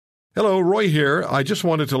Hello, Roy here. I just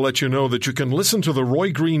wanted to let you know that you can listen to The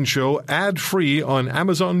Roy Green Show ad-free on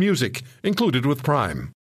Amazon Music, included with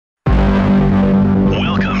Prime.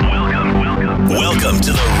 Welcome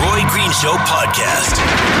to The Roy Green Show podcast.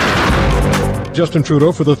 Justin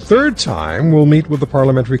Trudeau, for the third time, will meet with the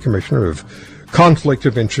Parliamentary Commissioner of Conflict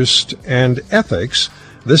of Interest and Ethics.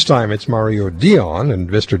 This time it's Mario Dion, and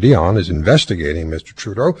Mr. Dion is investigating Mr.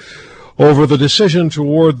 Trudeau over the decision to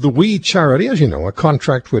award the We charity, as you know, a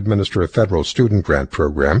contract to administer a federal student grant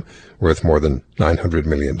program worth more than $900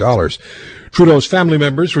 million. Trudeau's family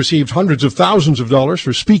members received hundreds of thousands of dollars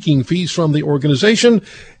for speaking fees from the organization,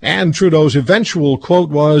 and Trudeau's eventual quote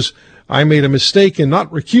was, "I made a mistake in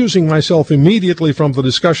not recusing myself immediately from the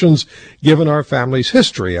discussions given our family's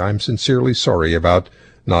history. I'm sincerely sorry about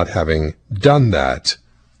not having done that."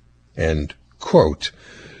 End quote.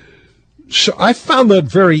 So I found that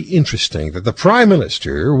very interesting, that the Prime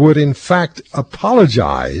Minister would in fact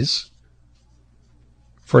apologize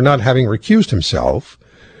for not having recused himself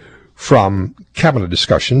from cabinet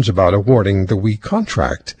discussions about awarding the We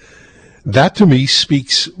contract. That to me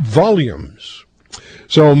speaks volumes.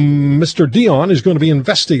 So Mr. Dion is going to be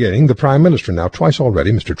investigating the Prime Minister. Now, twice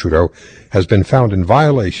already, Mr. Trudeau has been found in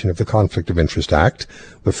violation of the Conflict of Interest Act.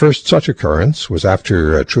 The first such occurrence was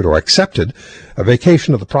after Trudeau accepted a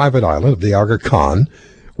vacation of the private island of the Aga Khan,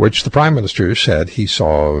 which the Prime Minister said he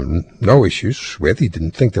saw no issues with. He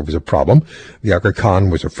didn't think there was a problem. The Aga Khan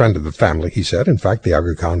was a friend of the family, he said. In fact, the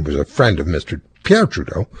Aga Khan was a friend of Mr. Pierre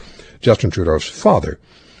Trudeau, Justin Trudeau's father,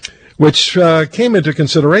 which came into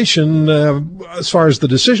consideration, as far as the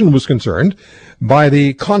decision was concerned, by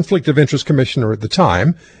the Conflict of Interest Commissioner at the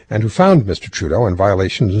time, and who found Mr. Trudeau in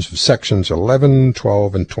violations of Sections 11,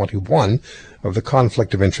 12, and 21 of the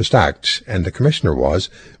Conflict of Interest Act. And the Commissioner was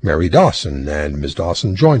Mary Dawson, and Ms.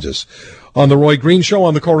 Dawson joins us on The Roy Green Show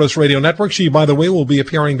on the Chorus Radio Network. She, by the way, will be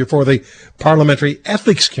appearing before the Parliamentary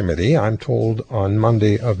Ethics Committee, I'm told, on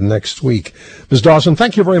Monday of next week. Ms. Dawson,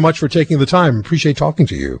 thank you very much for taking the time. Appreciate talking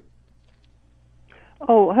to you.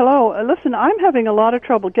 Oh, hello. Listen, I'm having a lot of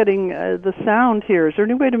trouble getting the sound here. Is there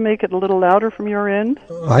any way to make it a little louder from your end?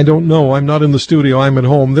 I don't know. I'm not in the studio. I'm at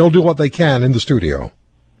home. They'll do what they can in the studio.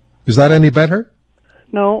 Is that any better?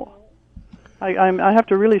 No. I have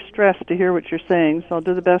to really stress to hear what you're saying, so I'll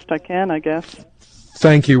do the best I can, I guess.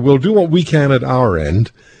 Thank you. We'll do what we can at our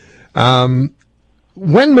end. When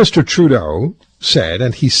Mr. Trudeau said,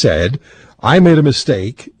 and he said, "I made a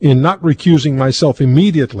mistake in not recusing myself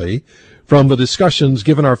immediately from the discussions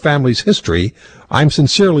given our family's history. I'm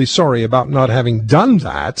sincerely sorry about not having done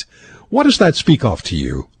that." What does that speak of to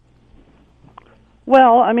you?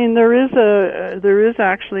 Well, I mean, there is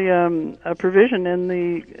actually a provision in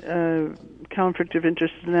the Conflict of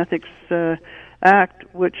Interest and Ethics Act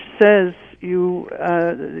which says you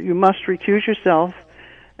must recuse yourself,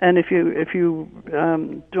 and if you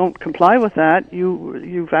don't comply with that,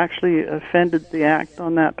 you've actually offended the Act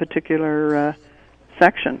on that particular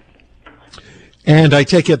section. And I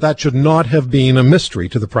take it that should not have been a mystery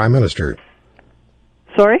to the Prime Minister.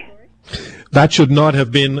 Sorry? That should not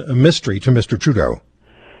have been a mystery to Mr. Trudeau.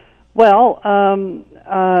 Well,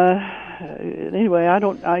 anyway, I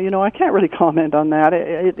can't really comment on that.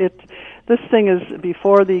 This thing is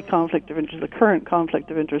before the Conflict of Interest, the current Conflict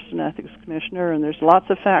of Interest and Ethics Commissioner, and there's lots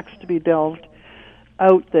of facts to be delved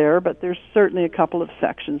out there, but there's certainly a couple of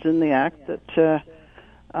sections in the Act that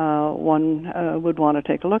one would want to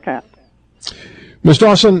take a look at. Ms.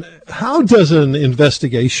 Dawson, how does an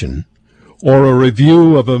investigation or a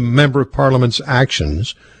review of a Member of Parliament's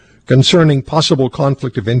actions concerning possible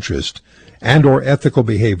conflict of interest and or ethical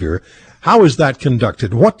behavior, how is that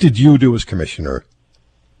conducted? What did you do as Commissioner?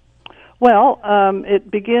 Well, it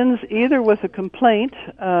begins either with a complaint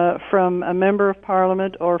from a Member of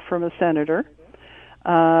Parliament or from a Senator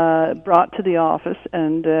brought to the office,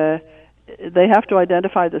 and they have to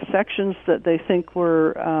identify the sections that they think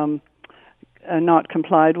were not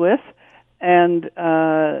complied with, and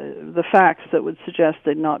the facts that would suggest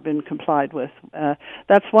they'd not been complied with.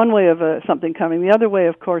 That's one way of something coming. The other way,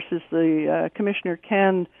 of course, is the Commissioner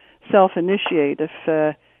can self-initiate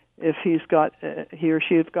if he or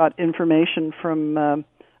she has got information from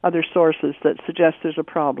other sources that suggest there's a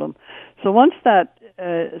problem. So once that,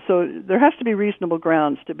 so there has to be reasonable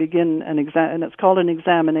grounds to begin an exam, and it's called an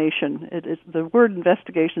examination. The word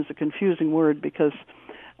investigation is a confusing word because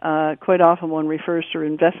quite often one refers to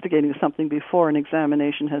investigating something before an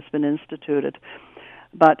examination has been instituted.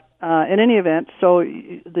 But in any event, so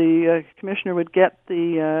the Commissioner would get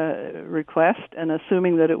the request, and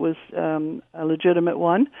assuming that it was a legitimate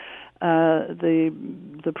one,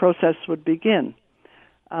 the process would begin.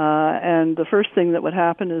 And the first thing that would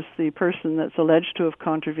happen is the person that's alleged to have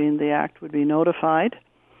contravened the act would be notified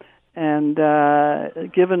and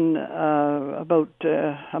given about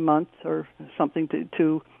a month or something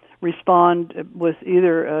to respond with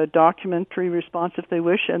either a documentary response if they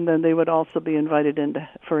wish, and then they would also be invited in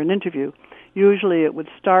for an interview. Usually it would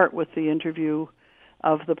start with the interview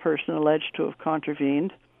of the person alleged to have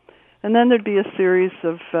contravened, and then there'd be a series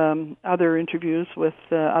of other interviews with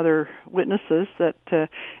other witnesses that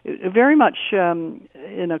very much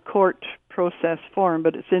in a court process form,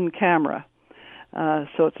 but it's in camera.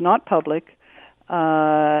 So it's not public.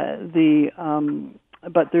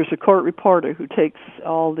 But there's a court reporter who takes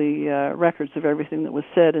all the records of everything that was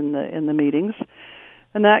said in the meetings,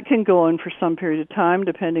 and that can go on for some period of time,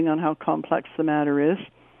 depending on how complex the matter is.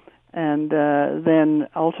 And then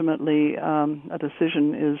ultimately, a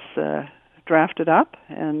decision is drafted up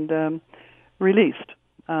and released.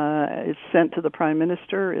 It's sent to the Prime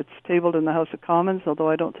Minister. It's tabled in the House of Commons, although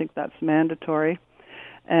I don't think that's mandatory,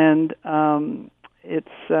 and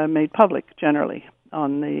it's made public generally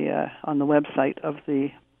on the website of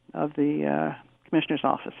the Commissioner's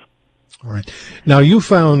office. All right. Now, you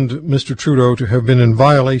found Mr. Trudeau to have been in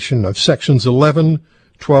violation of Sections 11,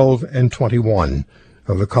 12, and 21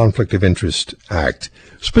 of the Conflict of Interest Act.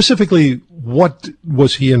 Specifically, what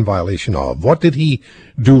was he in violation of? What did he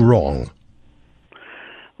do wrong?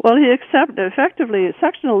 Well, effectively,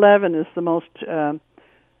 Section 11 is the most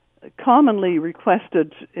commonly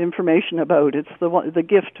requested information about. It's the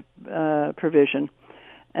gift provision.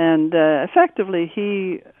 And effectively,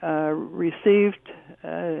 he received,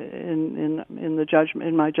 in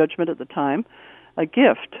my judgment at the time, a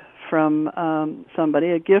gift from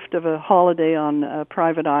somebody, a gift of a holiday on a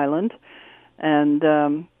private island, and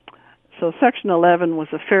so Section 11 was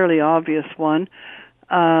a fairly obvious one,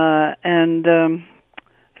 so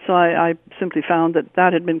I simply found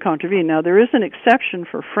that had been contravened. Now, there is an exception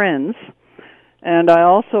for friends. And I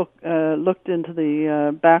also looked into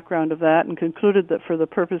the background of that and concluded that for the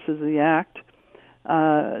purposes of the Act,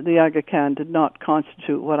 the Aga Khan did not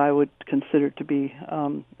constitute what I would consider to be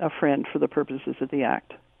a friend for the purposes of the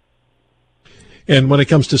Act. And when it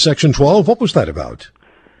comes to Section 12, what was that about?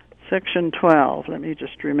 Section 12, let me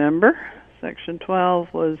just remember. Section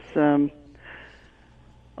 12 was,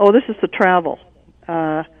 this is the travel.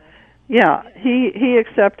 He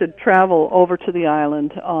accepted travel over to the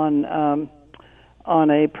island on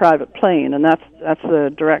a private plane, and that's a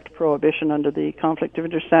direct prohibition under the Conflict of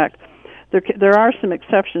Interest Act. There are some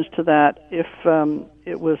exceptions to that if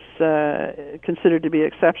it was considered to be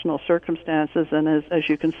exceptional circumstances, and as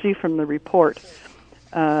you can see from the report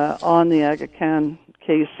on the Aga Khan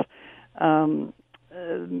case, Prime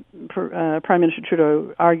Minister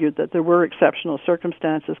Trudeau argued that there were exceptional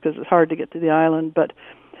circumstances because it's hard to get to the island, but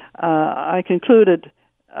I concluded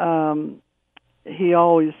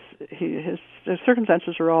his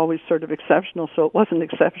circumstances were always sort of exceptional, so it wasn't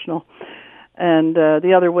exceptional. And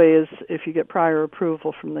the other way is if you get prior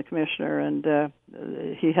approval from the Commissioner, and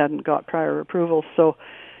he hadn't got prior approval. So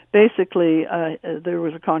basically, there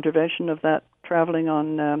was a contravention of that traveling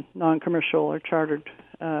on non-commercial or chartered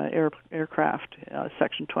aircraft,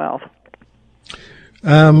 Section 12.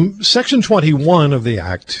 Section 21 of the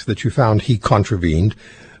Act that you found he contravened,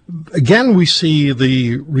 again, we see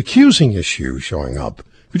the recusing issue showing up.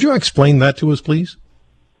 Could you explain that to us, please?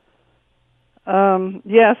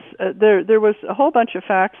 Yes, there was a whole bunch of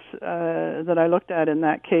facts that I looked at in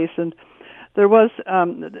that case, and there was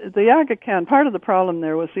the Aga Khan. Part of the problem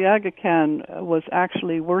there was the Aga Khan was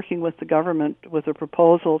actually working with the government with a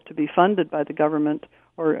proposal to be funded by the government,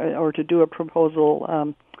 or to do a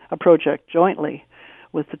proposal, a project jointly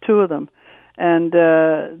with the two of them. And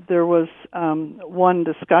there was one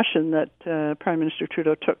discussion that Prime Minister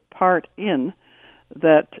Trudeau took part in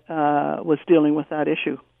that was dealing with that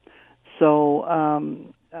issue. So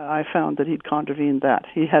I found that he'd contravened that.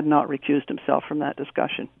 He had not recused himself from that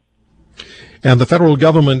discussion. And the federal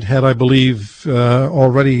government had, I believe,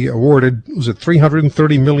 already awarded, was it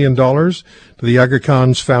 $330 million to the Aga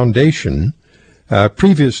Khan's Foundation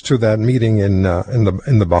previous to that meeting in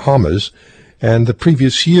the Bahamas. And the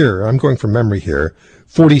previous year, I'm going from memory here,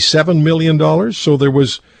 $47 million. So there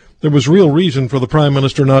was real reason for the Prime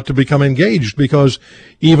Minister not to become engaged, because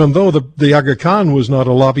even though the Aga Khan was not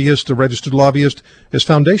a lobbyist, a registered lobbyist, his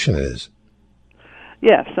foundation is.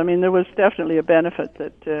 Yes, I mean, there was definitely a benefit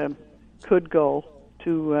that could go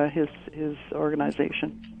to his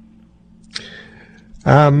organization.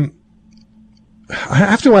 I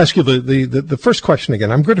have to ask you the first question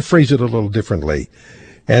again. I'm going to phrase it a little differently.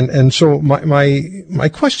 And so my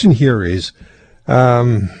question here is,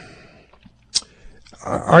 are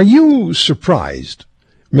you surprised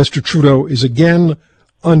Mr. Trudeau is again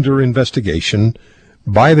under investigation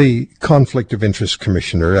by the Conflict of Interest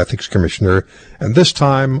Commissioner, Ethics Commissioner, and this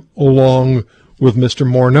time along with Mr.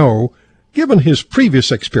 Morneau, given his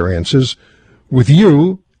previous experiences with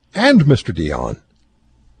you and Mr. Dion.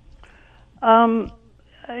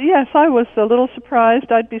 Yes, I was a little surprised.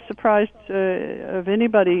 I'd be surprised of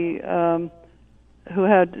anybody who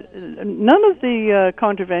had none of the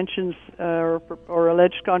contraventions or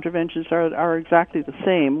alleged contraventions are exactly the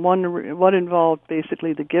same. One involved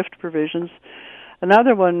basically the gift provisions.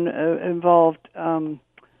 Another one involved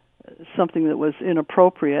something that was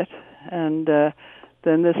inappropriate, and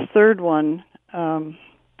then this third one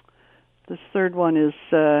is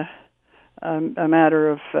a matter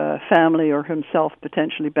of family or himself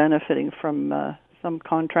potentially benefiting from some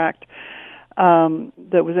contract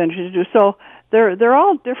that was entered into. So they're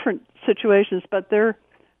all different situations, but they're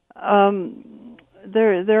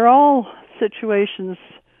all situations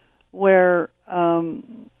where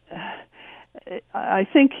I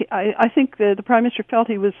think the Prime Minister felt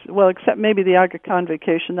he was, well, except maybe the Aga Khan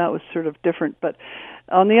vacation, that was sort of different. But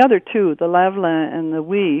on the other two, the Lavalin and the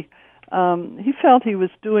Oui, he felt he was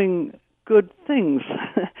doing good things,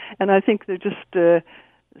 and I think there just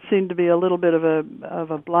seemed to be a little bit of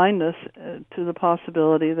a blindness to the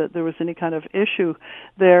possibility that there was any kind of issue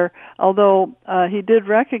there. Although he did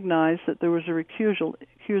recognize that there was a recusal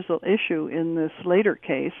issue in this later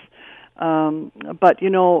case, but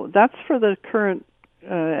that's for the current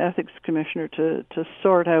ethics commissioner to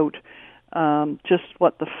sort out just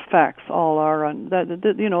what the facts all are on that.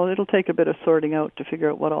 It'll take a bit of sorting out to figure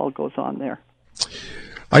out what all goes on there.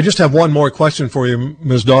 I just have one more question for you,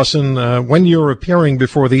 Ms. Dawson. When you're appearing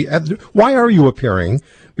before why are you appearing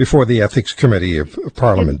before the Ethics Committee of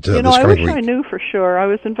Parliament this I coming wish week? I knew for sure. I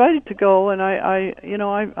was invited to go, and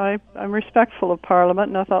I'm respectful of Parliament,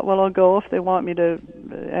 and I thought, well, I'll go if they want me to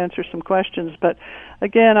answer some questions. But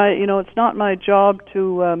again, it's not my job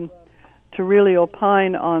to really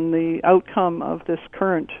opine on the outcome of this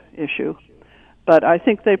current issue. But I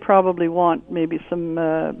think they probably want maybe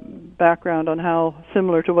some background on how,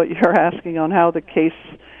 similar to what you're asking, on how the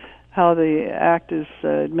act is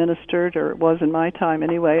administered, or it was in my time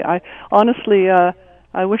anyway. I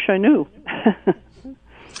wish I knew.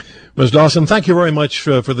 Ms. Dawson, thank you very much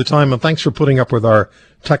for the time, and thanks for putting up with our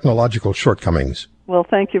technological shortcomings. Well,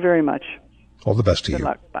 thank you very much. All the best to you. Good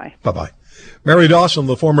luck. Bye. Bye-bye. Mary Dawson,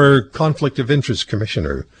 the former Conflict of Interest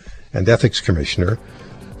Commissioner and Ethics Commissioner.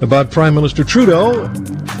 About Prime Minister Trudeau,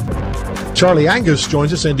 Charlie Angus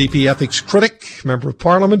joins us, NDP ethics critic, member of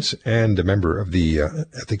Parliament, and a member of the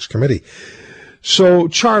Ethics Committee. So,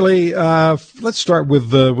 Charlie, let's start with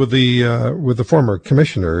the former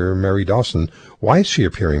Commissioner, Mary Dawson. Why is she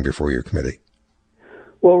appearing before your committee?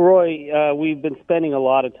 Well, Roy, we've been spending a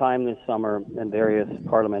lot of time this summer in various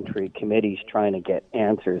parliamentary committees trying to get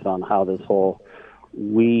answers on how this whole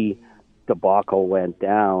debacle went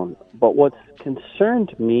down. But what's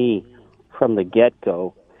concerned me from the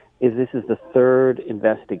get-go is this is the third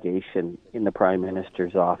investigation in the Prime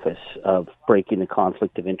Minister's office of breaking the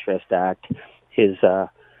Conflict of Interest Act. His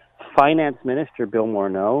finance minister, Bill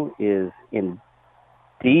Morneau, is in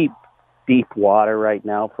deep water right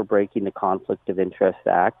now for breaking the Conflict of Interest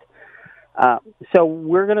Act. So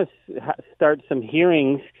we're going to start some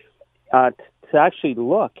hearings to actually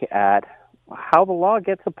look at how the law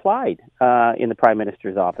gets applied in the Prime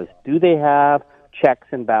Minister's office. Do they have checks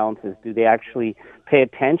and balances? Do they actually pay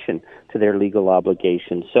attention to their legal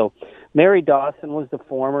obligations? So Mary Dawson was the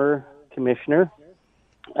former commissioner,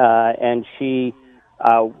 and she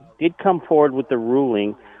did come forward with the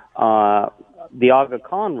ruling, the Aga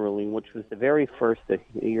Khan ruling, which was the very first,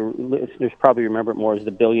 your listeners probably remember it more as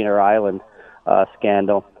the Billionaire Island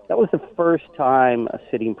scandal. That was the first time a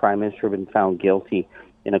sitting Prime Minister had been found guilty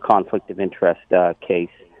in a conflict of interest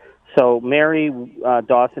case. So Mary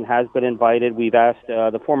Dawson has been invited. We've asked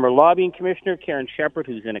the former lobbying commissioner, Karen Shepherd,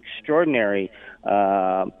 who's was an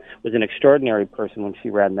extraordinary person when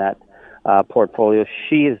she ran that portfolio.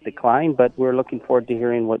 She has declined, but we're looking forward to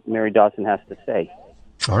hearing what Mary Dawson has to say.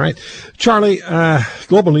 All right. Charlie,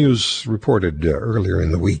 Global News reported earlier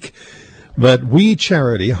in the week that We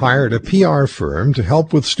Charity hired a PR firm to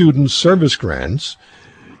help with student service grants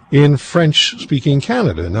in French-speaking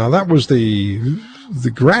Canada. Now, that was the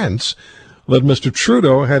grants that Mr.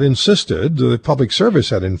 Trudeau had insisted, the public service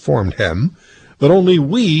had informed him, that only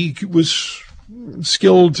we was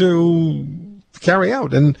skilled to carry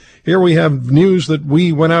out. And here we have news that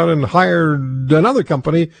we went out and hired another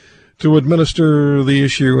company to administer the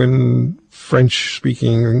issue in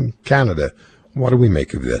French-speaking Canada. What do we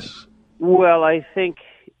make of this? Well, I think,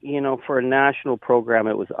 for a national program,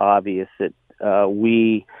 it was obvious that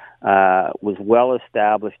was well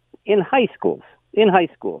established in high schools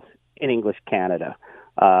in English Canada.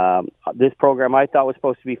 This program I thought was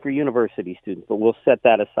supposed to be for university students, but we'll set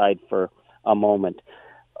that aside for a moment.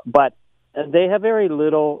 But they have very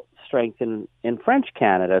little strength in French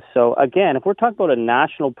Canada. So again, if we're talking about a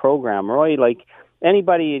national program, Roy, like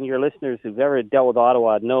anybody in your listeners who've ever dealt with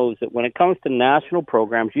Ottawa knows that when it comes to national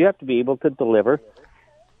programs, you have to be able to deliver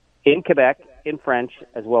in Quebec, in French,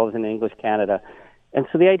 as well as in English Canada. And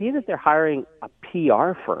so the idea that they're hiring a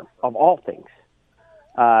PR firm, of all things,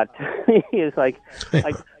 to me is like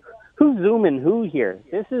who's zooming who here?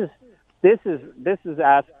 This is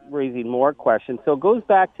raising more questions. So it goes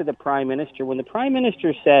back to the Prime Minister. When the Prime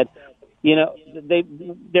Minister said,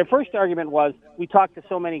 their first argument was, we talked to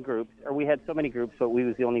so many groups, or we had so many groups, so we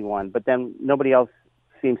was the only one. But then nobody else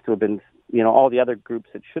seems to have been, all the other groups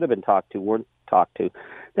that should have been talked to weren't talked to.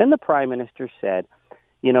 Then the Prime Minister said,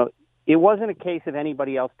 it wasn't a case of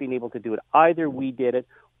anybody else being able to do it. Either we did it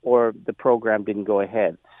or the program didn't go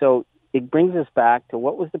ahead. So it brings us back to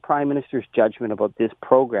what was the Prime Minister's judgment about this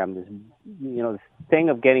program, this this thing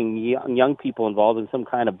of getting young people involved in some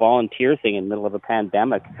kind of volunteer thing in the middle of a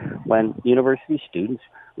pandemic when university students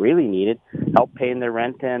really needed help paying their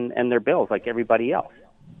rent and their bills like everybody else.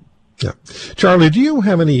 Yeah. Charlie, do you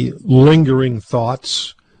have any lingering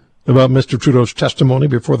thoughts about Mr. Trudeau's testimony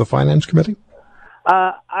before the Finance Committee?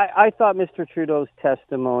 I thought Mr. Trudeau's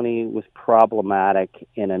testimony was problematic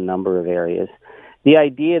in a number of areas. The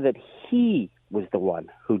idea that he was the one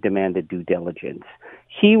who demanded due diligence.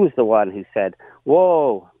 He was the one who said,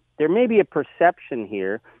 whoa, there may be a perception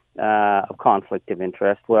here of conflict of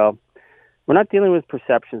interest. Well, we're not dealing with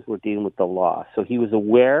perceptions, we're dealing with the law. So he was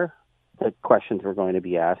aware that questions were going to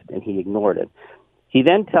be asked, and he ignored it. He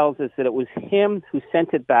then tells us that it was him who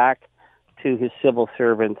sent it back to his civil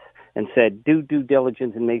servants and said, do due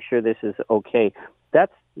diligence and make sure this is okay.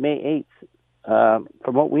 That's May 8th.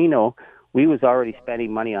 From what we know, we was already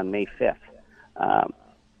spending money on May 5th.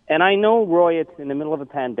 And I know, Roy, it's in the middle of a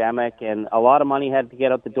pandemic, and a lot of money had to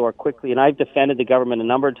get out the door quickly. And I've defended the government a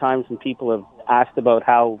number of times when people have asked about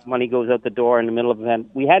how money goes out the door in the middle of an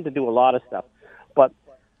event. We had to do a lot of stuff. But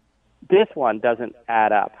this one doesn't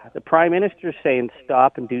add up. The Prime Minister is saying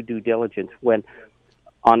stop and do due diligence when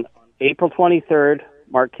on April 23rd,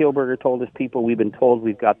 Mark Kielburger told his people, we've been told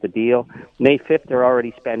we've got the deal. May 5th, they're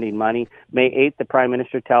already spending money. May 8th, the Prime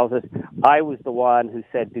Minister tells us, I was the one who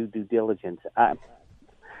said do due diligence.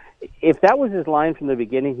 If that was his line from the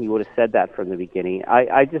beginning, he would have said that from the beginning.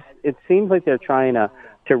 It seems like they're trying to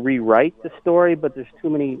rewrite the story, but there's too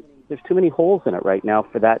many holes in it right now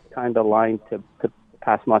for that kind of line to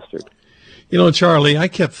pass mustard. Charlie, I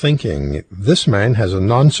kept thinking, this man has a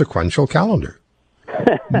non-sequential calendar.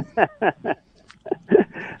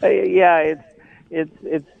 Yeah,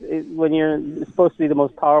 it's when you're supposed to be the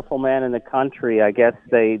most powerful man in the country, I guess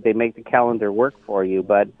they make the calendar work for you.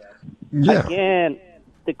 But again,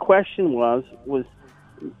 the question was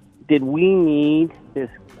did we need this?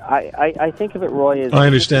 I think of it, Roy, as... I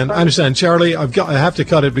understand. Charlie, I have to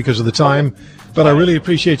cut it because of the time, but I really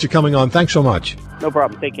appreciate you coming on. Thanks so much. No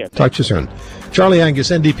problem. Take care. Talk to you soon. Charlie Angus,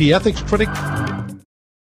 NDP ethics critic.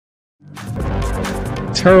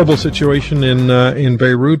 Terrible situation in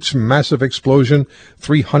Beirut, massive explosion,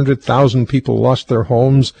 300,000 people lost their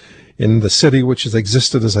homes in the city, which has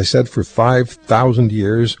existed, as I said, for 5,000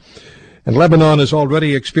 years. And Lebanon is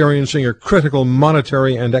already experiencing a critical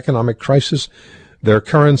monetary and economic crisis. Their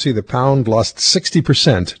currency, the pound, lost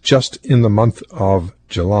 60% just in the month of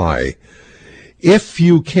July. If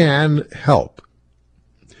you can help,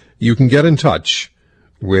 you can get in touch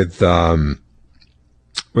with the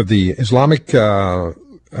Islamic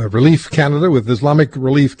Relief Canada, with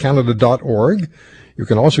IslamicReliefCanada.org. You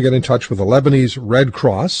can also get in touch with the Lebanese Red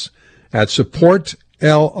Cross at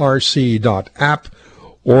supportlrc.app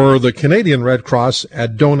or the Canadian Red Cross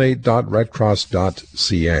at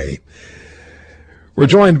donate.redcross.ca. We're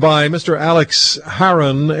joined by Mr. Alex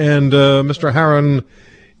Harron, and Mr. Harron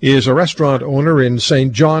is a restaurant owner in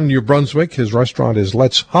St. John, New Brunswick. His restaurant is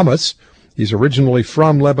Let's Hummus. He's originally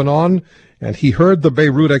from Lebanon, and he heard the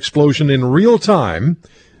Beirut explosion in real time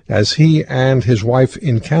as he and his wife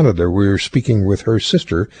in Canada were speaking with her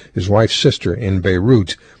sister, his wife's sister, in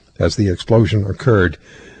Beirut as the explosion occurred.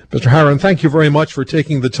 Mr. Harron, thank you very much for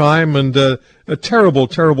taking the time, and a terrible,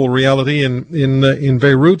 terrible reality in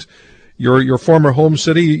Beirut, your former home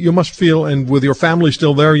city. You must feel, and with your family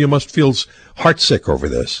still there, you must feel heartsick over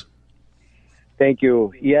this. Thank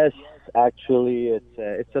you. Yes, actually,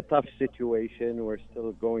 it's a tough situation. We're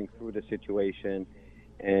still going through the situation.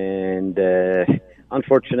 and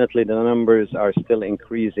unfortunately, the numbers are still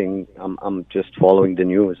increasing. I'm just following the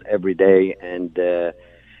news every day, and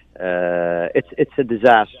it's a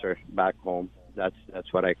disaster back home.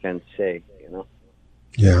 That's what I can say.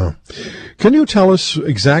 Yeah. Can you tell us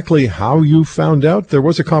exactly how you found out? There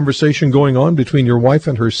was a conversation going on between your wife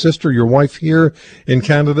and her sister. Your wife here in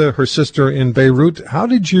Canada, her sister in Beirut. How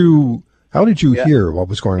did you hear what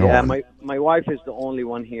was going on? Yeah, my wife is the only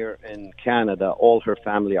one here in Canada. All her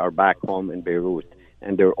family are back home in Beirut,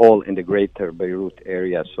 and they're all in the greater Beirut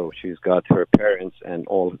area. So she's got her parents and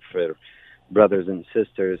all of her brothers and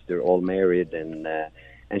sisters. They're all married, and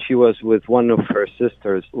she was with one of her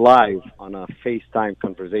sisters live on a FaceTime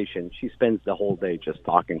conversation. She spends the whole day just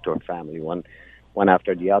talking to her family, one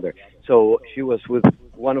after the other. So she was with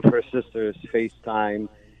one of her sisters FaceTime,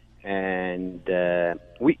 and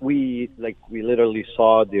we literally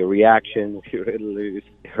saw the reaction. We literally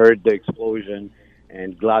heard the explosion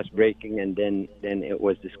and glass breaking, and then it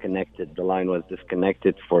was disconnected. The line was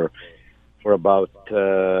disconnected for about.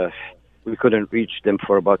 We couldn't reach them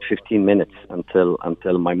for about 15 minutes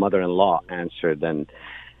until my mother-in-law answered, and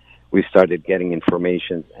we started getting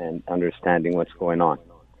information and understanding what's going on.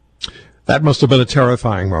 That must have been a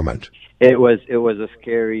terrifying moment. It was a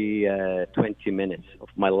scary 20 minutes of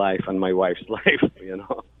my life and my wife's life.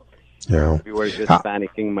 Yeah. We were just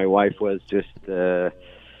panicking. My wife was just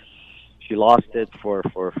she lost it for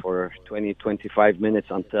 20, 25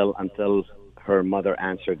 minutes until her mother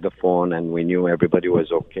answered the phone, and we knew everybody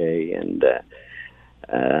was okay. And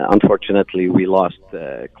unfortunately, we lost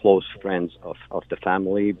close friends of the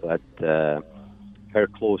family, but her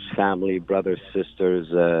close family, brothers, sisters,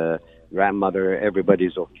 grandmother,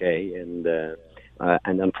 everybody's okay. And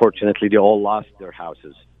unfortunately, they all lost their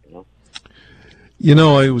houses.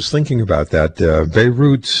 I was thinking about that.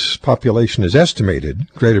 Beirut's population is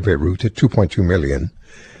estimated, Greater Beirut, at 2.2 million.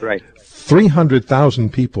 Right.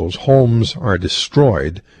 300,000 people's homes are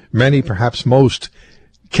destroyed. Many, perhaps most,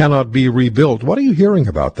 cannot be rebuilt. What are you hearing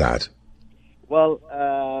about that? Well,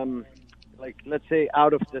 let's say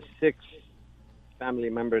out of the 6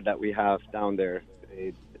 family members that we have down there,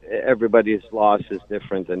 everybody's loss is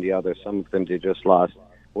different than the other. Some of them, they just lost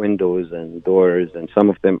windows and doors, and some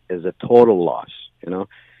of them is a total loss,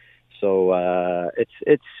 So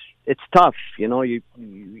it's tough,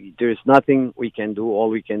 there's nothing we can do. All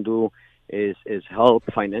we can do is help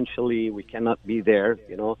financially. We cannot be there,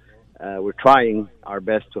 We're trying our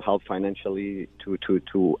best to help financially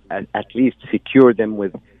to at least secure them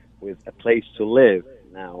with a place to live.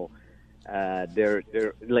 Now, they're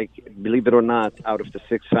believe it or not, out of the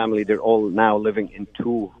 6 family, they're all now living in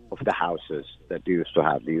 2 of the houses that they used to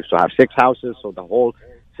have. They used to have 6 houses, so the whole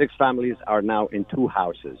 6 families are now in 2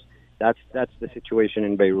 houses. That's the situation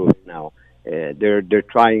in Beirut now. They're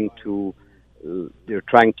trying to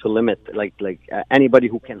limit anybody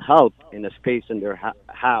who can help in a space in their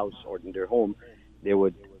house or in their home. They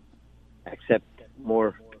would accept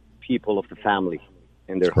more people of the family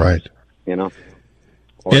in their homes,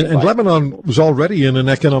 And Lebanon was already in an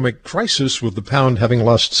economic crisis, with the pound having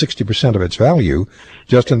lost 60% of its value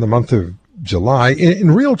just in the month of July.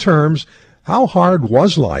 In real terms, how hard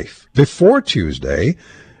was life before Tuesday,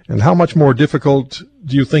 and how much more difficult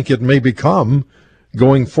do you think it may become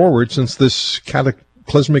going forward since this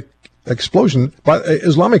cataclysmic explosion? But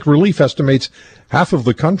Islamic Relief estimates half of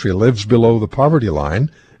the country lives below the poverty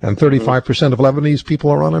line, and 35% of Lebanese people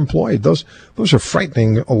are unemployed. Those are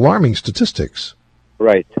frightening, alarming statistics.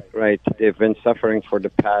 Right. They've been suffering for the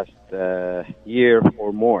past year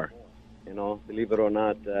or more. Believe it or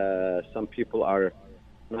not, some people are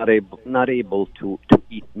not able to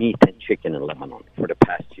eat meat and chicken in Lebanon for the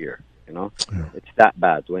past year. It's that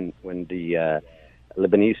bad. When the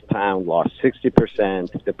Lebanese pound lost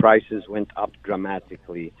 60%, the prices went up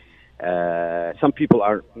dramatically. Some people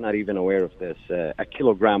are not even aware of this. A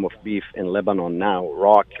kilogram of beef in Lebanon now,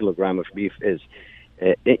 raw kilogram of beef is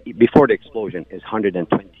before the explosion is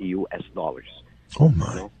 $120. Oh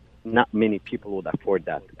my! Not many people would afford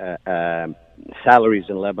that. Salaries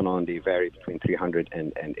in Lebanon, they vary between $300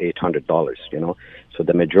 and $800. So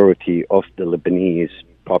the majority of the Lebanese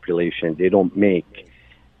population, they don't make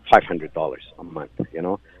 $500 a month.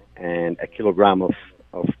 And a kilogram of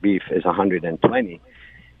beef is $120.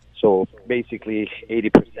 So basically,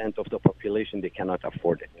 80% of the population, they cannot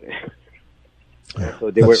afford it. So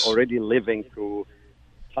they were already living through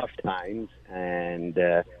tough times and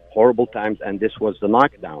horrible times, and this was the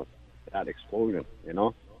knockdown, that explosion,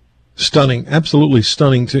 Stunning, absolutely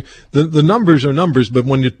stunning. The numbers are numbers, but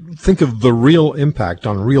when you think of the real impact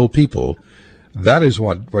on real people, that is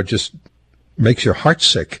what just makes your heart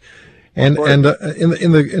sick. And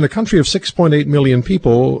in a country of 6.8 million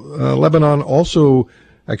people, Lebanon also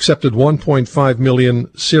accepted 1.5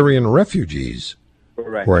 million Syrian refugees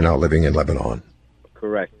Correct. who are now living in Lebanon.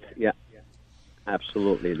 Correct. Yeah.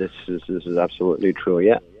 Absolutely. This is absolutely true.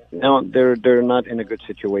 Yeah. No, they're not in a good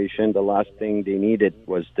situation. The last thing they needed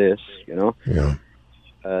was this. Yeah.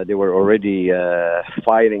 They were already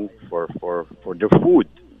fighting for their food.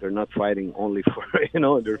 They're not fighting only for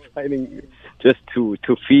they're fighting just to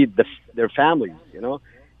feed their families.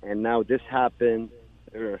 And now this happened.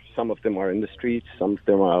 Some of them are in the streets. Some of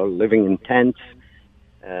them are living in tents.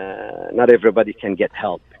 Not everybody can get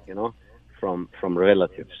help. From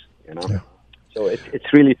relatives. Yeah. So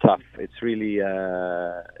it's really tough. It's really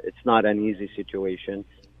it's not an easy situation.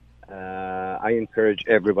 I encourage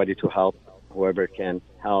everybody to help. Whoever can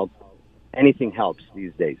help. Anything helps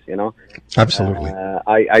these days, Absolutely.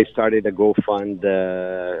 I started a GoFund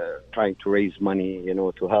trying to raise money,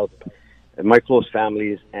 to help my close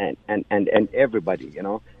families and everybody,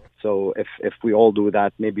 So if we all do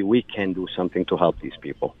that, maybe we can do something to help these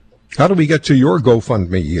people. How do we get to your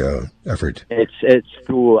GoFundMe effort? It's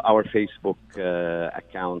through our Facebook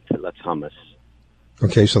account, Let's Hummus.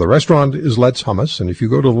 Okay, so the restaurant is Let's Hummus, and if you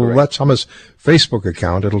go to the Let's Hummus Facebook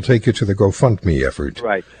account, it'll take you to the GoFundMe effort.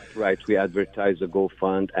 Right. We advertise the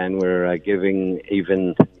GoFund, and we're giving,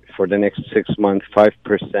 even for the next 6 months,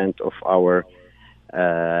 5% of our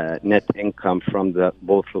net income from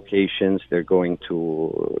both locations. They're going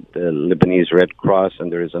to the Lebanese Red Cross, and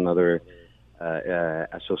there is another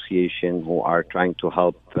association who are trying to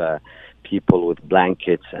help people with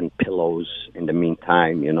blankets and pillows in the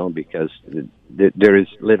meantime, because there is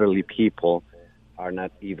literally people are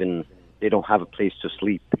not even, they don't have a place to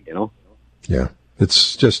sleep, Yeah,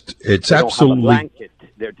 it's absolutely. Don't have a blanket.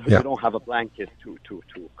 They don't have a blanket to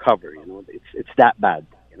cover, It's that bad,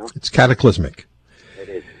 It's cataclysmic. It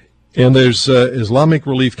is. And there's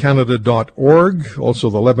IslamicReliefCanada.org, also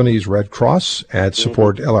the Lebanese Red Cross at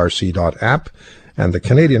supportlrc.app, and the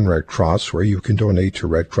Canadian Red Cross, where you can donate to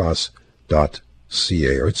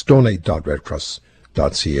redcross.ca, or it's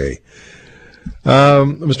donate.redcross.ca.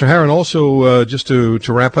 Mr. Haran, also, just to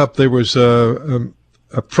wrap up, there was a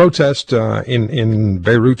protest in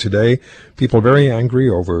Beirut today. People very angry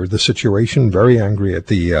over the situation, very angry at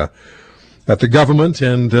the government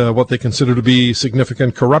and what they consider to be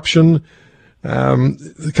significant corruption.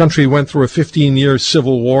 The country went through a 15-year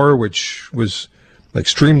civil war, which was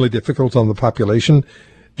extremely difficult on the population.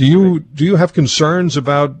 Do you have concerns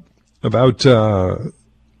about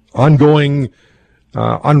ongoing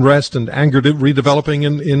unrest and anger redeveloping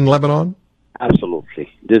in Lebanon? Absolutely.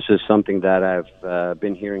 This is something that I've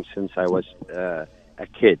been hearing since I was a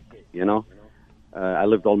kid, I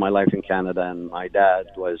lived all my life in Canada, and my dad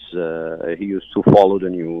he used to follow the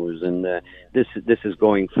news, and this is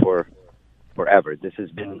going forever. This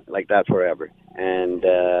has been like that forever. And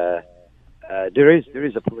there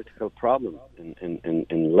is a political problem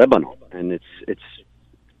in Lebanon, and it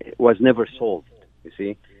was never solved, you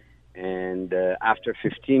see. And after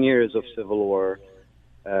 15 years of civil war,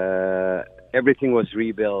 everything was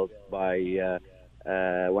rebuilt by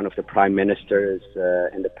one of the prime ministers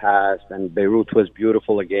in the past, and Beirut was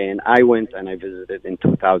beautiful again. I went and I visited in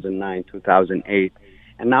 2009, 2008,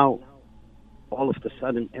 and now all of a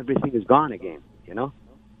sudden everything is gone again,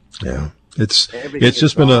 Yeah, it's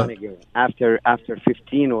just been again. After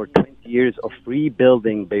 15 or 20 years of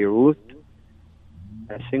rebuilding Beirut,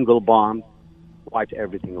 a single bomb wiped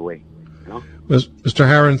everything away. Mr.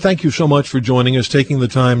 Haran, thank you so much for joining us, taking the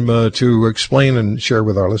time to explain and share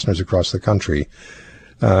with our listeners across the country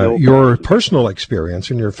your personal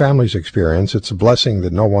experience and your family's experience. It's a blessing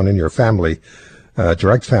that no one in your family,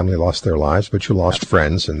 direct family, lost their lives, but you lost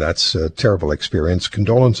friends, and that's a terrible experience.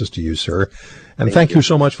 Condolences to you, sir, and thank you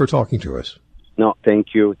so much for talking to us. No,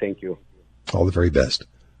 thank you. All the very best.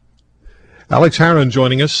 Alex Haran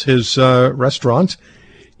joining us. His restaurant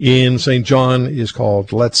in St. John is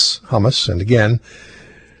called Let's Hummus. And again,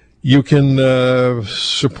 you can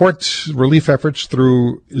support relief efforts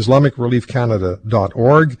through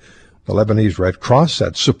IslamicReliefCanada.org, the Lebanese Red Cross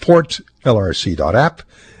at supportlrc.app,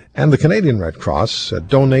 and the Canadian Red Cross at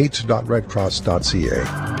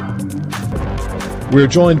donate.redcross.ca. We're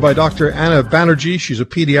joined by Dr. Anna Banerjee. She's a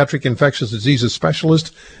pediatric infectious diseases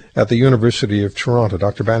specialist at the University of Toronto.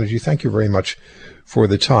 Dr. Banerjee, thank you very much for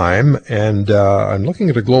the time. And I'm looking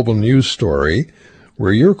at a global news story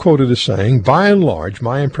where you're quoted as saying, by and large,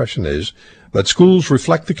 my impression is that schools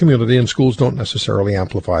reflect the community and schools don't necessarily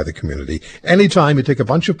amplify the community. Anytime you take a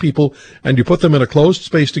bunch of people and you put them in a closed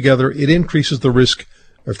space together, it increases the risk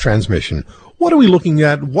of transmission. What are we looking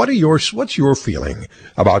at? What's your feeling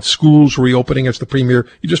about schools reopening, as the Premier,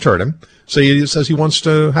 you just heard him, says he wants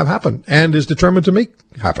to have happen and is determined to make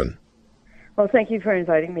happen? Well, thank you for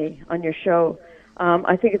inviting me on your show.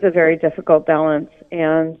 I think it's a very difficult balance,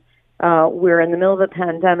 and we're in the middle of a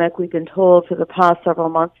pandemic. We've been told for the past several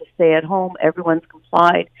months to stay at home. Everyone's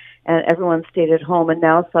complied, and everyone stayed at home. And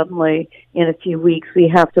now suddenly, in a few weeks, we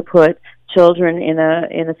have to put children in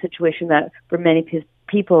a situation that, for many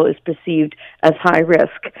people, is perceived as high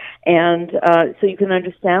risk. And so you can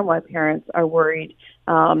understand why parents are worried.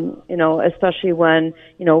 Especially when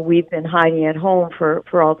we've been hiding at home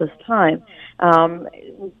for all this time.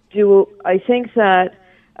 I think that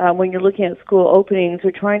when you're looking at school openings,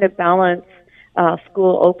 we're trying to balance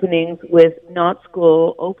school openings with not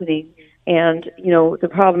school opening. And the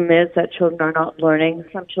problem is that children are not learning.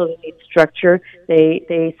 Some children need structure.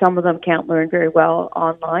 Some of them can't learn very well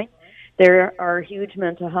online. There are huge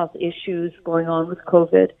mental health issues going on with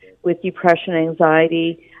COVID, with depression,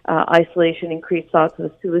 anxiety, isolation, increased thoughts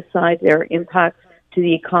of suicide. There are impacts to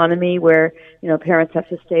the economy where, parents have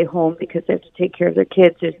to stay home because they have to take care of their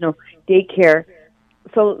kids. There's no daycare.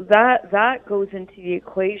 So that goes into the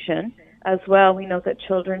equation as well. We know that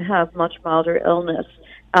children have much milder illness.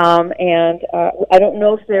 And I don't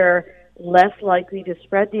know if they're less likely to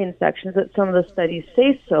spread the infections, but some of the studies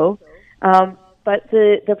say so. But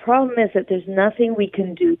the problem is that there's nothing we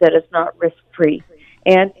can do that is not risk-free.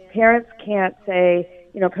 And parents can't say,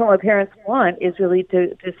 what parents want is really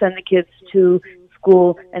to send the kids to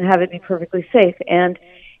school and have it be perfectly safe. And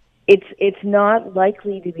it's not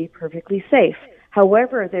likely to be perfectly safe.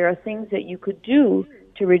 However, there are things that you could do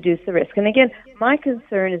to reduce the risk. And again, my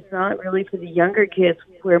concern is not really for the younger kids,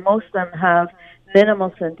 where most of them have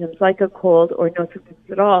minimal symptoms like a cold or no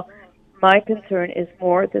symptoms at all. My concern is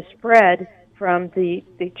more the spread from the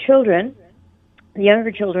children, the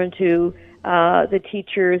younger children, to the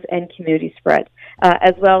teachers and community spread,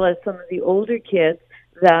 as well as some of the older kids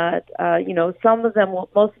that, some of them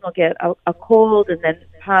most of them will get a cold and then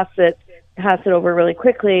pass it over really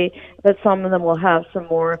quickly, but some of them will have some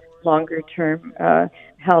more longer-term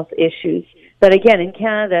health issues. But again, in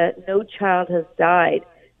Canada, no child has died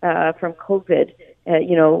from COVID,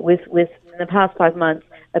 with in the past 5 months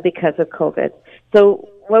because of COVID. So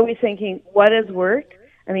what are we thinking? What has worked?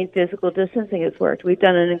 I mean, physical distancing has worked. We've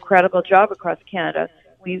done an incredible job across Canada.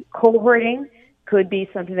 Cohorting could be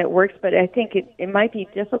something that works, but I think it might be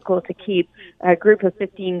difficult to keep a group of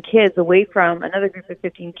 15 kids away from another group of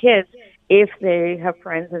 15 kids if they have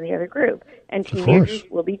friends in the other group. And teenagers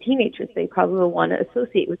will be teenagers. They probably will want to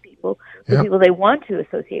associate with people they want to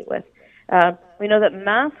associate with. We know that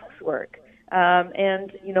masks work.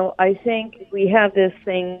 I think we have this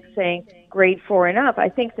thing saying grade 4 and up. I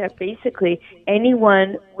think that basically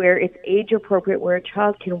anyone where it's age appropriate, where a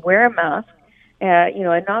child can wear a mask,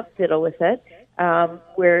 and not fiddle with it,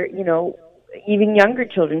 where, even younger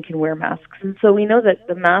children can wear masks. And so we know that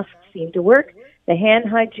the masks seem to work, the hand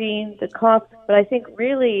hygiene, the cough, but I think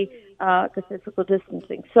really the physical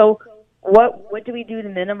distancing. So what do we do to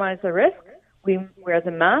minimize the risk? We wear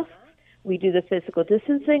the masks. We do the physical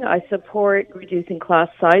distancing. I support reducing class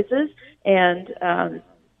sizes and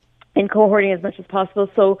cohorting as much as possible.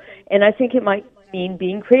 So, and I think it might mean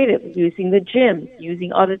being creative, using the gym,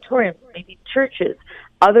 using auditoriums, maybe churches,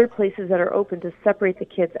 other places that are open to separate the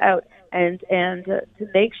kids out and to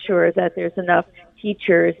make sure that there's enough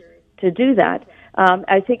teachers to do that.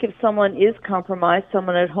 I think if someone is compromised,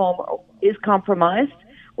 someone at home is compromised,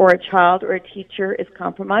 or a child or a teacher is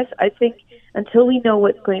compromised, I think until we know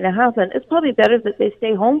what's going to happen, it's probably better that they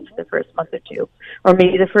stay home for the first month or two, or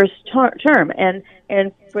maybe the first term.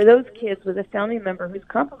 And for those kids with a family member who's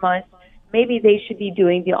compromised, maybe they should be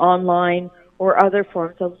doing the online or other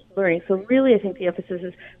forms of learning. So really, I think the emphasis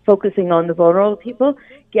is focusing on the vulnerable people.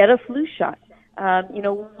 Get a flu shot. You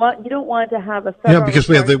don't want to have a federal because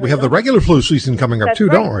we have the regular flu season coming up too,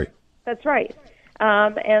 right. Don't we? That's right.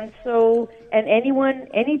 And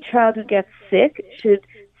any child who gets sick should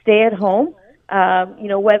stay at home.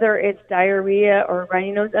 Whether it's diarrhea or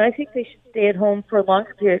runny nose, and I think they should stay at home for a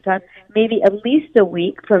longer period of time, maybe at least a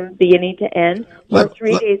week from beginning to end, or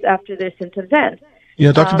 3 days after their symptoms end.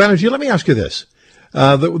 Dr. Banerjee, let me ask you this.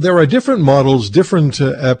 There are different models, different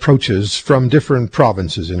approaches from different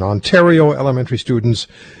provinces. In Ontario, elementary students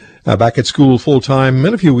back at school full-time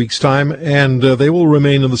in a few weeks' time, and they will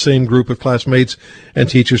remain in the same group of classmates and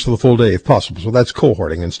teachers for the full day if possible. So that's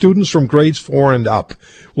cohorting. And students from grades 4 and up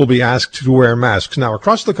will be asked to wear masks. Now,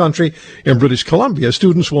 across the country, in British Columbia,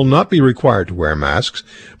 students will not be required to wear masks,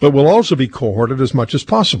 but will also be cohorted as much as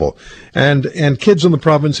possible. And kids in the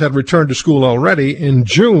province had returned to school already. In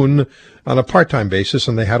June, on a part-time basis,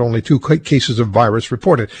 and they had only 2 cases of virus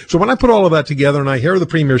reported. So when I put all of that together and I hear the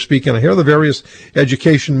Premier speak and I hear the various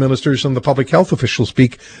education ministers and the public health officials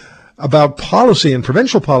speak about policy and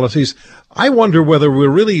provincial policies, I wonder whether we're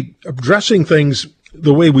really addressing things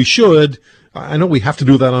the way we should. I know we have to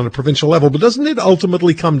do that on a provincial level, but doesn't it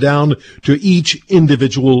ultimately come down to each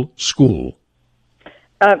individual school?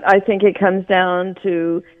 I think it comes down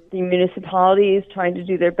to the municipalities trying to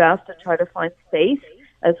do their best to try to find space,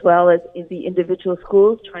 as well as in the individual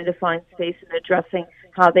schools trying to find space in addressing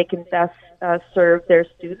how they can best serve their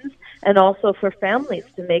students, and also for families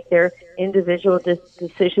to make their individual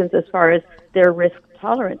decisions as far as their risk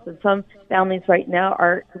tolerance. And some families right now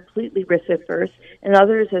are completely risk averse, and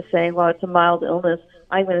others are saying, well, it's a mild illness,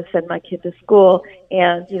 I'm going to send my kid to school,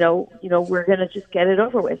 and we're going to just get it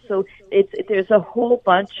over with. So there's a whole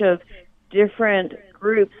bunch of different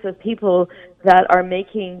groups of people that are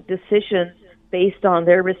making decisions based on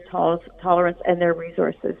their risk tolerance and their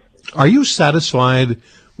resources. Are you satisfied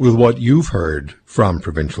with what you've heard from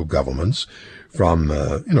provincial governments, from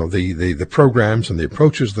the programs and the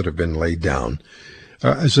approaches that have been laid down?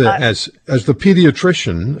 As the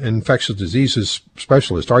pediatrician, infectious diseases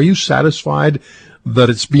specialist, are you satisfied that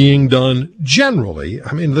it's being done generally?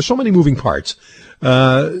 I mean, there's so many moving parts.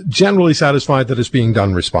 Generally satisfied that it's being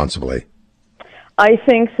done responsibly? I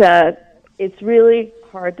think that it's really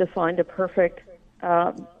hard to find a perfect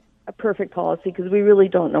policy, because we really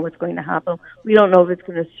don't know what's going to happen. We don't know if it's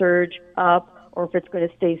going to surge up or if it's going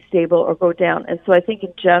to stay stable or go down. And so I think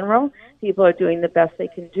in general, people are doing the best they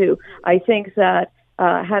can do. I think that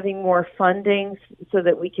having more funding so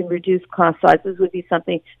that we can reduce class sizes would be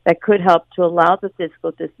something that could help to allow the physical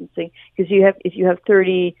distancing, because if you have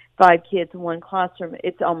 35 kids in one classroom,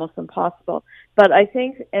 it's almost impossible. But I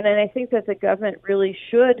think that the government really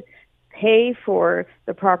should pay for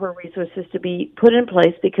the proper resources to be put in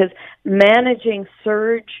place, because managing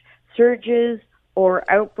surges or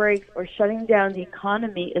outbreaks or shutting down the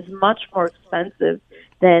economy is much more expensive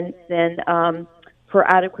than for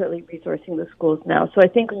adequately resourcing the schools now. So I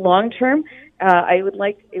think long term, I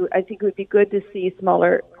think it would be good to see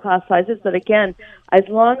smaller class sizes. But again, as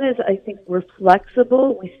long as I think we're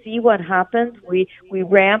flexible, we see what happens, we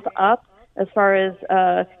ramp up as far as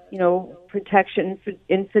protection,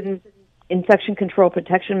 infection control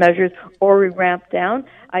protection measures, or we ramp down.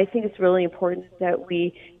 I think it's really important that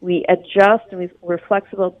we adjust and we're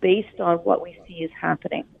flexible based on what we see is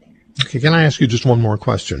happening. Okay, can I ask you just one more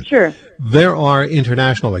question? Sure. There are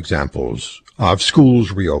international examples of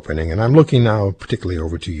schools reopening, and I'm looking now particularly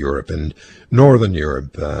over to Europe, and Northern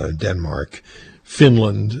Europe, Denmark,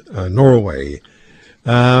 Finland, Norway,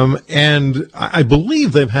 and I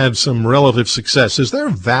believe they've had some relative success. Is there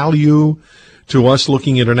value to us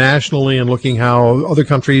looking internationally and looking how other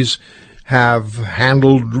countries have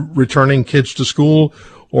handled returning kids to school,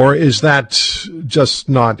 or is that just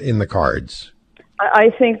not in the cards?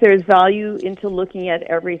 I think there's value into looking at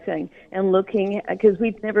everything and because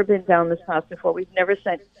we've never been down this path before. We've never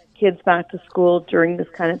sent kids back to school during this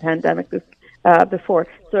kind of pandemic before.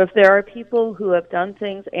 So if there are people who have done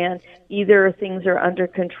things and either things are under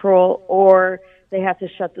control or they have to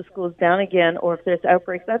shut the schools down again, or if there's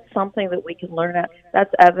outbreaks, that's something that we can learn at.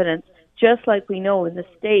 That's evidence. Just like we know in the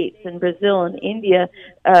States, in Brazil, and India,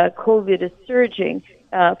 COVID is surging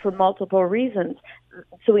for multiple reasons.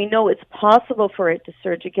 So we know it's possible for it to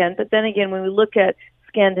surge again. But then again, when we look at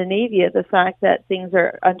Scandinavia, the fact that things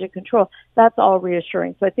are under control, that's all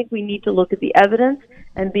reassuring. So I think we need to look at the evidence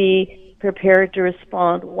and be prepared to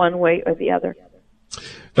respond one way or the other.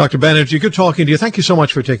 Dr. Banerjee, good talking to you. Thank you so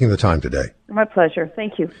much for taking the time today. My pleasure.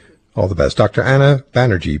 Thank you. All the best. Dr. Anna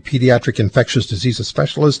Banerjee, pediatric infectious diseases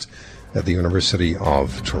specialist at the University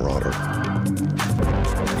of Toronto.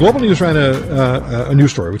 Global News ran a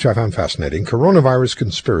news story which I found fascinating. Coronavirus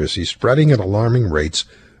conspiracy spreading at alarming rates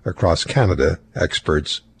across Canada,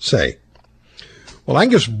 experts say. Well,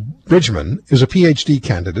 Angus Bridgman is a PhD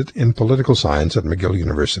candidate in political science at McGill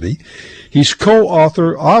University. He's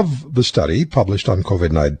co-author of the study published on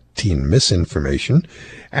COVID-19 misinformation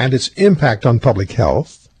and its impact on public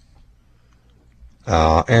health.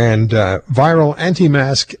 And viral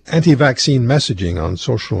anti-mask, anti-vaccine messaging on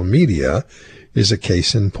social media is a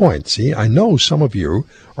case in point. See, I know some of you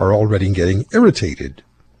are already getting irritated.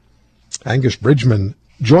 Angus Bridgman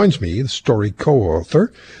joins me, the story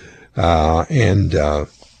co-author, and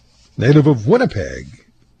native of Winnipeg,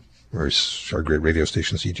 where's our great radio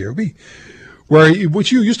station CJOB,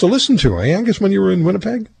 which you used to listen to, Angus, when you were in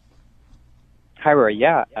Winnipeg? Hi, Roy.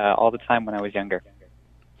 Yeah, all the time when I was younger.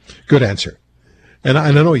 Good answer. And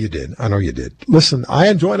I know you did. Listen, I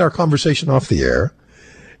enjoyed our conversation off the air,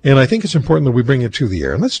 And I think it's important that we bring it to the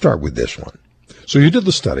air. And let's start with this one. So you did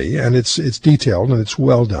the study, and it's detailed and it's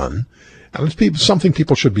well done, and it's something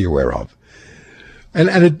people should be aware of.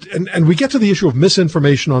 And we get to the issue of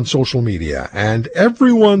misinformation on social media, and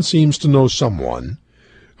everyone seems to know someone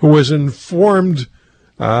who has misinformed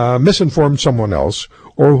someone else,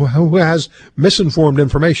 or who has misinformed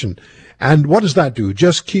information. And what does that do?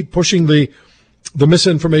 Just keep pushing the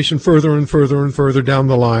misinformation further and further and further down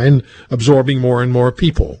the line, absorbing more and more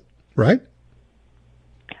people, right?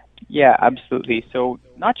 Yeah, absolutely. So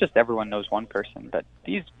not just everyone knows one person, but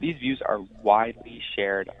these views are widely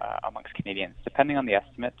shared amongst Canadians. Depending on the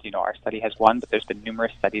estimate, our study has one, but there's been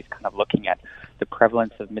numerous studies kind of looking at the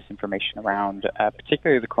prevalence of misinformation around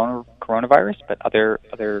particularly the coronavirus, but other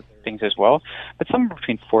things as well. But somewhere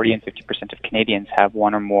between 40 and 50% of Canadians have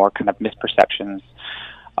one or more kind of misperceptions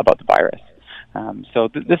about the virus. So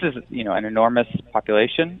this is, an enormous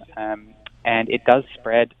population. And it does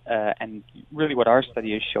spread, and really what our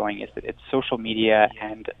study is showing is that it's social media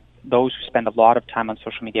and those who spend a lot of time on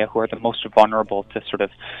social media who are the most vulnerable to sort of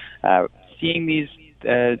seeing these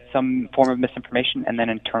some form of misinformation and then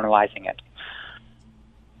internalizing it.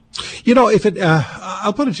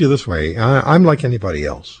 I'll put it to you this way. I'm like anybody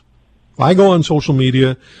else. I go on social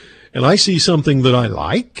media and I see something that I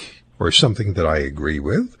like, or something that I agree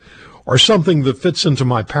with, or something that fits into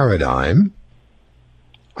my paradigm.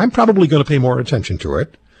 I'm probably going to pay more attention to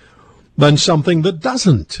it than something that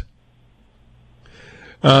doesn't.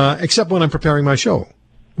 Except when I'm preparing my show.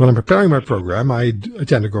 When I'm preparing my program, I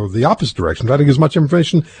tend to go the opposite direction, try to get as much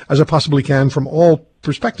information as I possibly can from all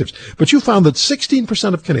perspectives. But you found that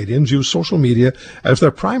 16% of Canadians use social media as their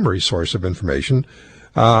primary source of information,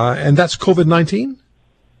 and that's COVID-19?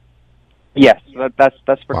 Yes,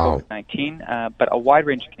 that's for Wow. COVID-19. But a wide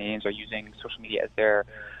range of Canadians are using social media as their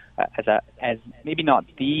as maybe not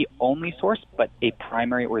the only source, but a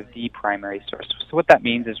primary or the primary source. So what that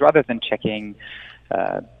means is rather than checking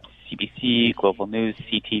CBC, Global News,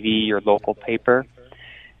 CTV, your local paper,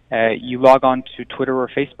 you log on to Twitter or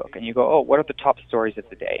Facebook and you go, what are the top stories of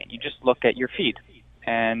the day? And you just look at your feed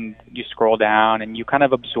and you scroll down and you kind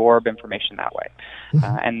of absorb information that way.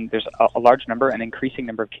 And there's a large number, an increasing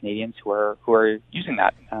number of Canadians who are using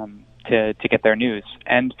that to get their news.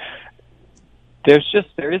 And there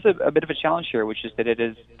is a bit of a challenge here, which is that it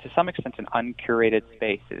is to some extent an uncurated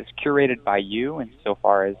space. It is curated by you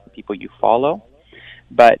insofar as the people you follow,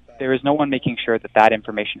 but there is no one making sure that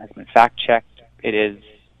information has been fact-checked. It is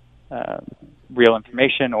real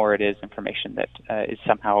information, or it is information that is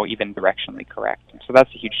somehow even directionally correct. And so that's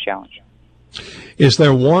a huge challenge. Is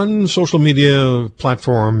there one social media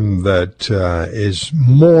platform that is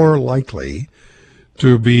more likely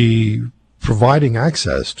to be providing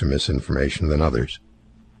access to misinformation than others?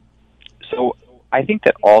 So I think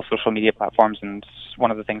that all social media platforms, and one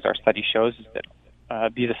of the things our study shows is that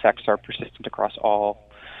these effects are persistent across all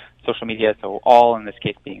social media, so all in this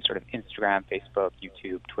case being sort of Instagram, Facebook,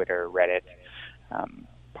 YouTube, Twitter, Reddit,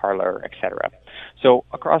 Parler, etc. So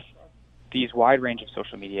across these wide range of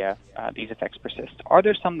social media, these effects persist. Are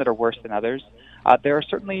there some that are worse than others? There are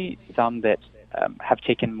certainly some that have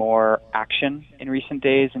taken more action in recent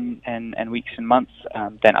days and weeks and months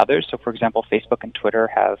than others. So, for example, Facebook and Twitter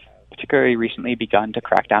have particularly recently begun to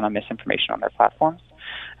crack down on misinformation on their platforms.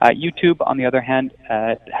 YouTube, on the other hand,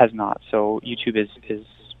 has not. So YouTube is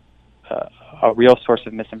a real source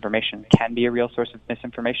of misinformation, can be a real source of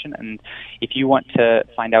misinformation. And if you want to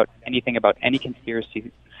find out anything about any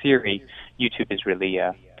conspiracy theory, YouTube is really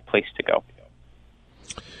the place to go.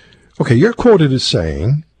 Okay, you're quoted as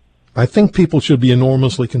saying, I think people should be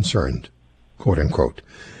enormously concerned, quote unquote,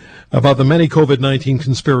 about the many COVID-19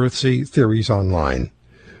 conspiracy theories online.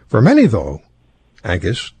 For many, though,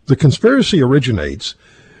 Angus, the conspiracy originates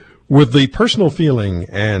with the personal feeling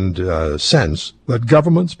and sense that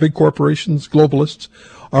governments, big corporations, globalists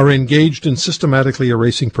are engaged in systematically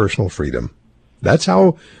erasing personal freedom. That's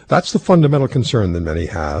the fundamental concern that many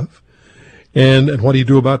have. And what do you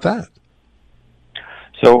do about that?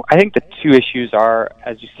 So I think the two issues are,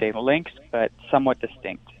 as you say, linked, but somewhat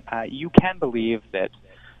distinct. You can believe that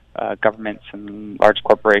governments and large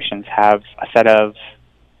corporations have a set of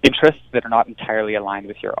interests that are not entirely aligned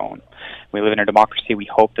with your own. We live in a democracy. We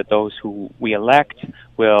hope that those who we elect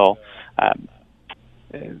will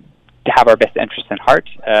have our best interests in heart.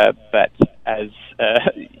 But as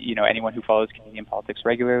anyone who follows Canadian politics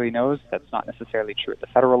regularly knows, that's not necessarily true at the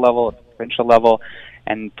federal level, at the provincial level,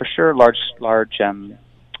 and for sure, large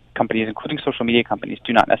companies, including social media companies,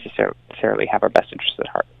 do not necessarily have our best interests at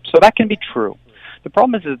heart. So that can be true. The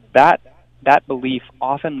problem is that belief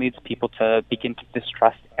often leads people to begin to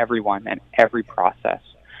distrust everyone and every process.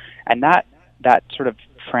 And that sort of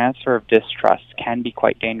transfer of distrust can be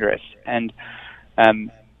quite dangerous. And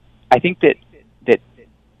I think that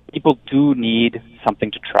people do need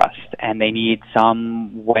something to trust, and they need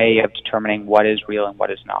some way of determining what is real and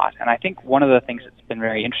what is not. And I think one of the things that's been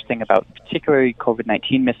very interesting about particularly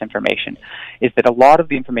COVID-19 misinformation is that a lot of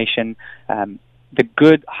the information, the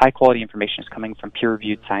good, high-quality information is coming from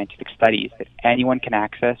peer-reviewed scientific studies that anyone can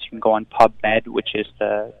access. You can go on PubMed, which is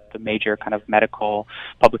the major kind of medical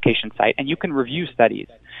publication site, and you can review studies.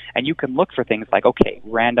 And you can look for things like, okay,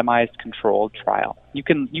 randomized controlled trial. You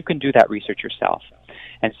can do that research yourself.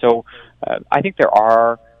 And so I think there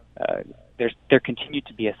continue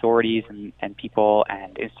to be authorities and people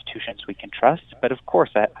and institutions we can trust, but of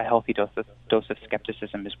course a healthy dose of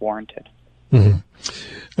skepticism is warranted. Mm-hmm.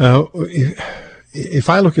 If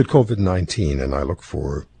I look at COVID-19 and I look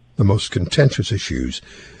for the most contentious issues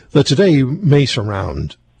that today may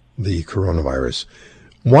surround the coronavirus,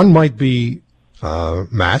 one might be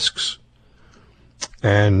masks,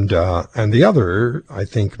 and the other, I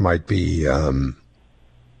think, might be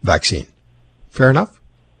vaccine. Fair enough?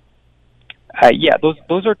 Yeah,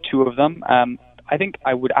 those are two of them. I think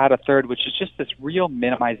I would add a third, which is just this real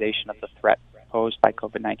minimization of the threat posed by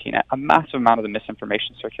COVID-19. A massive amount of the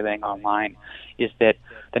misinformation circulating online is that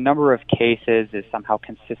the number of cases is somehow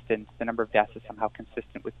consistent, the number of deaths is somehow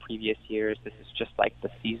consistent with previous years. This is just like the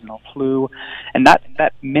seasonal flu. And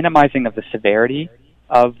that minimizing of the severity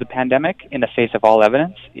of the pandemic in the face of all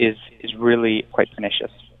evidence is really quite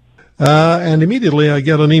pernicious. And immediately I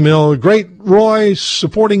get an email, great, Roy,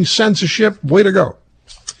 supporting censorship, way to go.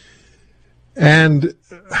 And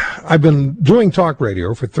I've been doing talk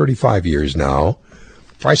radio for 35 years now.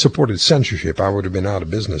 If I supported censorship, I would have been out of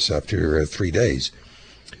business after 3 days.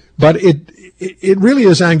 But it really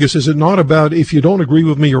is, Angus, is it not about if you don't agree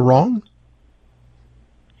with me, you're wrong?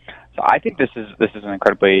 So I think this is an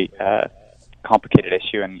incredibly complicated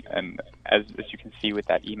issue, and as you can see with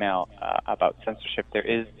that email about censorship, there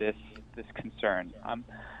is this concern.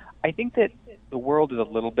 I think that the world is a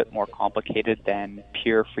little bit more complicated than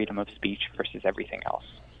pure freedom of speech versus everything else.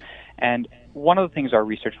 And one of the things our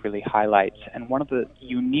research really highlights, and one of the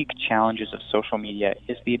unique challenges of social media,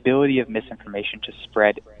 is the ability of misinformation to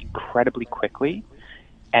spread incredibly quickly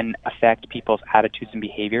and affect people's attitudes and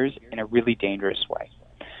behaviors in a really dangerous way.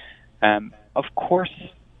 Of course,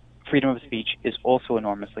 freedom of speech is also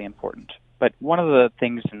enormously important. But one of the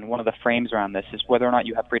things and one of the frames around this is whether or not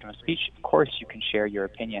you have freedom of speech, of course you can share your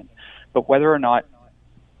opinion. But whether or not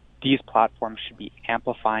these platforms should be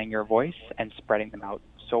amplifying your voice and spreading them out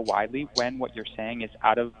so widely when what you're saying is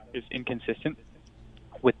inconsistent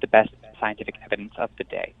with the best scientific evidence of the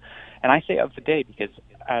day. And I say of the day because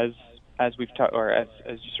as we've talked, or as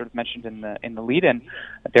you sort of mentioned in the lead-in,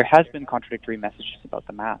 there has been contradictory messages about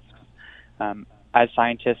the masks. As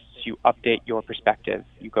scientists, you update your perspective.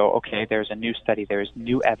 You go, okay, there's a new study, there's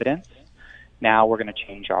new evidence. Now we're going to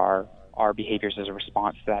change our behaviors as a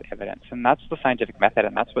response to that evidence. And that's the scientific method,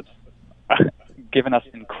 and that's what's given us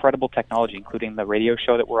incredible technology, including the radio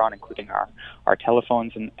show that we're on, including our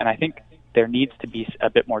telephones. And I think there needs to be a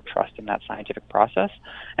bit more trust in that scientific process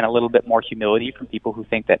and a little bit more humility from people who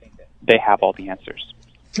think that they have all the answers.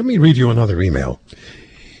 Let me read you another email.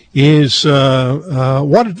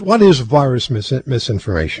 What is virus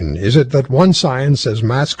misinformation? Is it that one science says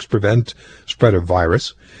masks prevent spread of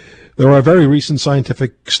virus? There are very recent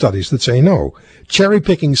scientific studies that say no.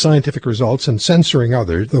 Cherry-picking scientific results and censoring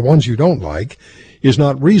others, the ones you don't like, is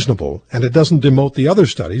not reasonable, and it doesn't demote the other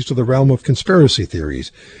studies to the realm of conspiracy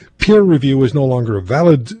theories. Peer review is no longer a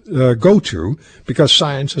valid go-to because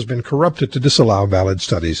science has been corrupted to disallow valid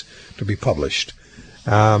studies to be published.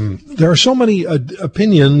 There are so many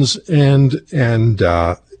opinions and in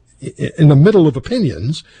the middle of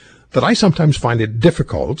opinions that I sometimes find it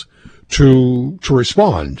difficult to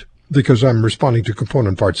respond because I'm responding to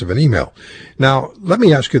component parts of an email. Now, let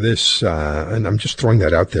me ask you this, and I'm just throwing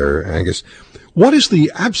that out there, Angus. What is the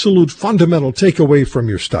absolute fundamental takeaway from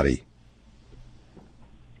your study?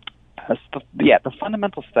 The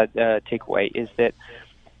fundamental takeaway is that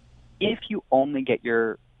if you only get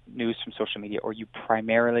your news from social media, or you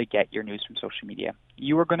primarily get your news from social media,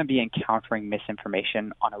 you are going to be encountering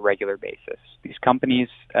misinformation on a regular basis. These companies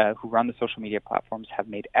who run the social media platforms have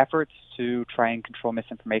made efforts to try and control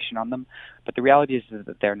misinformation on them, but the reality is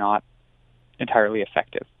that they're not entirely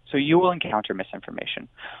effective. So you will encounter misinformation.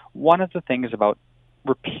 One of the things about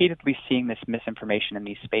repeatedly seeing this misinformation in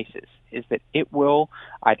these spaces is that it will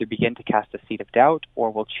either begin to cast a seed of doubt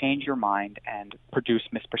or will change your mind and produce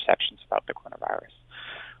misperceptions about the coronavirus.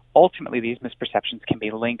 Ultimately, these misperceptions can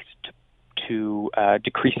be linked to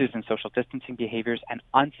decreases in social distancing behaviors and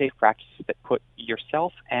unsafe practices that put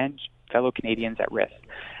yourself and fellow Canadians at risk.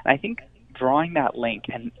 And I think drawing that link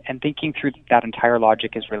and thinking through that entire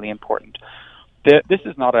logic is really important. This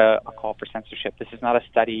is not a call for censorship. This is not a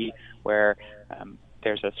study where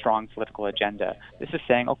there's a strong political agenda. This is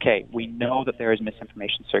saying, okay, we know that there is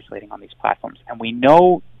misinformation circulating on these platforms, and we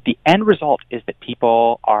know the end result is that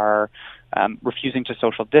people are refusing to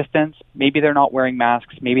social distance. Maybe they're not wearing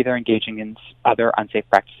masks. Maybe they're engaging in other unsafe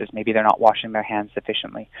practices. Maybe they're not washing their hands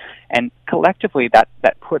sufficiently. And collectively, that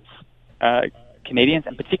puts Canadians,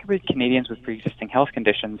 and particularly Canadians with pre-existing health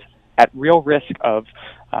conditions, at real risk of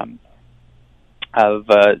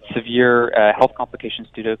severe health complications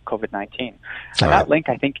due to COVID-19. And that link,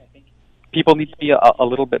 I think, people need to be a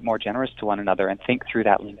little bit more generous to one another and think through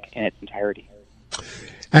that link in its entirety.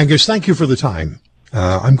 Angus, thank you for the time.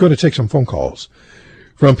 I'm going to take some phone calls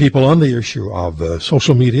from people on the issue of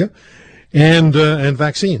social media and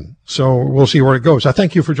vaccine. So we'll see where it goes. I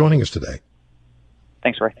thank you for joining us today.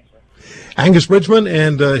 Thanks, Roy. Angus Bridgman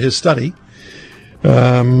and his study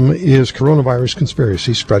is coronavirus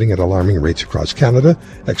conspiracy spreading at alarming rates across Canada.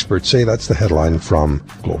 Experts say that's the headline from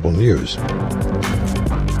Global News.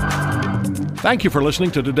 Thank you for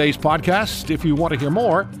listening to today's podcast. If you want to hear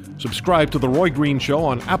more, subscribe to The Roy Green Show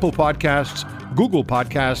on Apple Podcasts, Google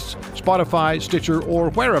Podcasts, Spotify, Stitcher,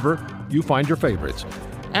 or wherever you find your favorites.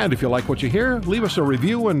 And if you like what you hear, leave us a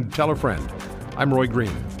review and tell a friend. I'm Roy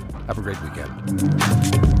Green. Have a great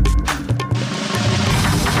weekend.